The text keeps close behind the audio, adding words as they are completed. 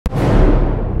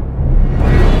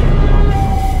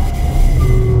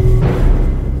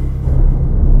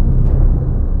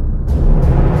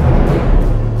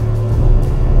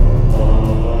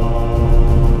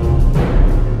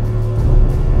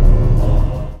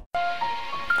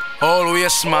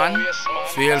Always man,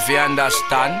 feel fi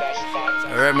understand.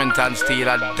 Remmington Steele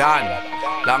are done,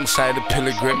 alongside the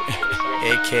Pilgrim,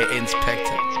 aka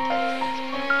Inspector.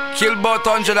 Kill about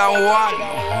 101,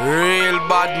 real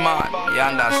bad man, you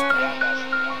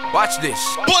understand? Watch this.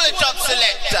 Pull it up,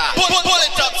 selector. Pull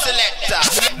it up,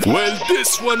 selector. Well,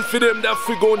 this one for them that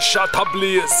we gon' shot a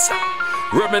blaze.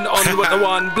 Remming on with the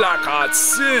one Blackheart,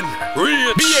 SiN,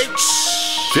 Rich.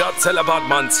 BH. You tell about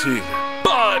man thing.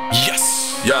 But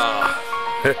Yes. yeah.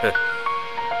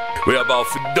 We about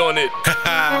to done it.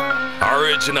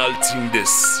 Original thing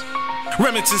this.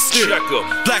 Remmington Steele, Check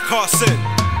up. Blackheart,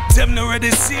 SiN. Them no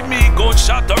ready see me gon'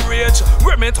 shot a rage.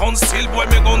 Remmington Steele boy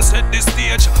me gon' set the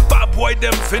stage. Bad boy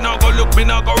them finna go look me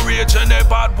nah go rage. And they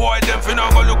bad boy them finna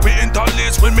go look me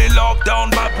interlace. When me lock down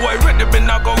bad boy ready me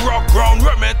nah go rock ground.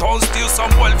 Remmington Steele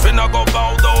some boy finna go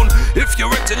bow down. If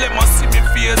you ready let me see me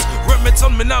face.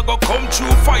 Remmington me nah go come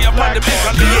through fire by the big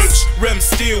BH, Rem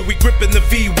Steele, we gripping the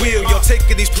V wheel. Y'all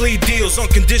taking these plea deals on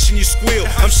condition you squeal.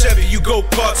 I'm Chevy, you go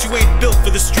karts, you ain't built for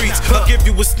the streets. I'll give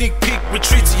you a sneak peek,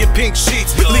 retreat to your pink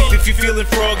sheets. Leap if you feeling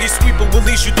froggy, sweeper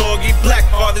release you doggy.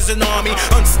 Blackheart is an army,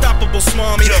 unstoppable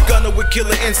smarmy. Gunner with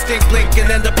killer instinct, blink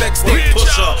and end up extinct.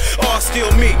 Pusher, all steal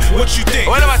me, what you think?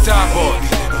 What am I talking about?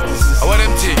 I want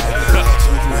them tea.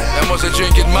 Them must have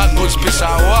drinking mad goods, piss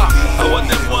and what? I want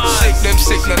them wine.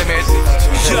 Sick na them head.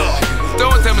 Yo,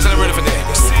 Don't tell me I'm ready for that.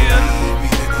 SiN.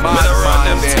 Man, Better run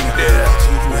them man, thing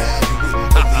there.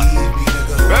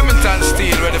 Remmington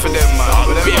Steele ready for them, man.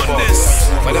 What them Be on about? this.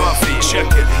 What them a feel? Check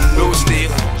it. Blue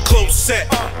Steel. Close set,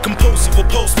 composing for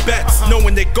post bets,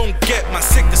 knowing they gon' get my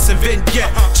sickness and vignette.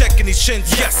 Checking these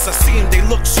chins, yes, I see them, they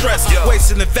look stressed.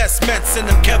 Wasting investments in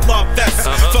them Kevlar vests.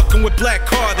 Fucking with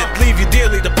Blackheart, it leave you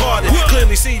dearly departed.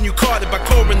 Clearly seeing you carded by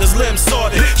coroners, limbs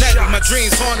sorted. Nightly my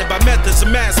dreams haunted by methods of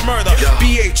mass murder.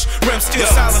 BH, Rem Steele,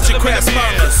 silence your crass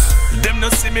murmurs. Them no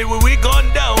see me when we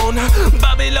gone down.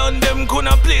 Babylon them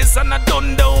gonna place and a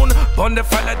done down. Pon the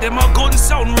fella them a gun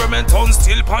sound. Remmington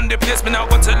Steele pon the place. Me now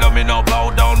go tell them me no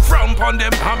bow down. Frown pon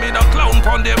them, I mean a clown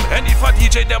pon them. And if a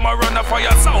DJ them a run a fire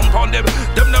sound pon them.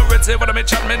 Them no red say when me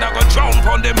chat me now go drown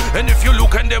pon them. And if you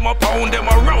look and them a pound them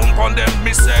around pon them.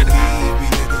 Me said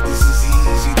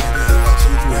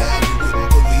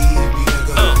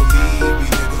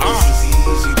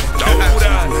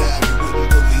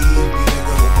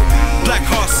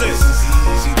Blackheart, SiN,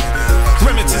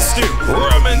 Remmington Steele,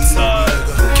 Remmington.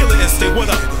 killer instinct, what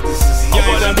up? I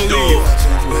want them believe.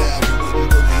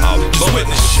 I'm bumming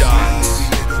the shots.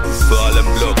 For all them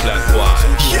blood black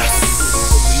wine.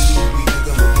 Yes!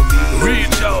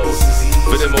 Reach out.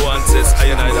 For them who want this, I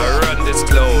and I run this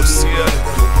close. SiN.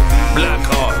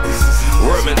 Blackheart.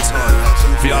 Remmington.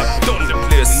 If you have done the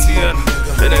place, SiN.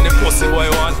 And any pussy boy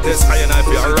want this, I and I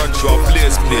be a run through a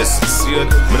place. SiN.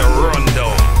 I'm gonna run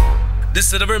down.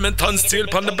 This is the Remmington Steele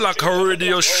on the Blackheart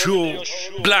radio show.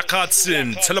 Blackheart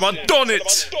SiN. Tell them I done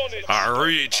it. I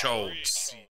reach out.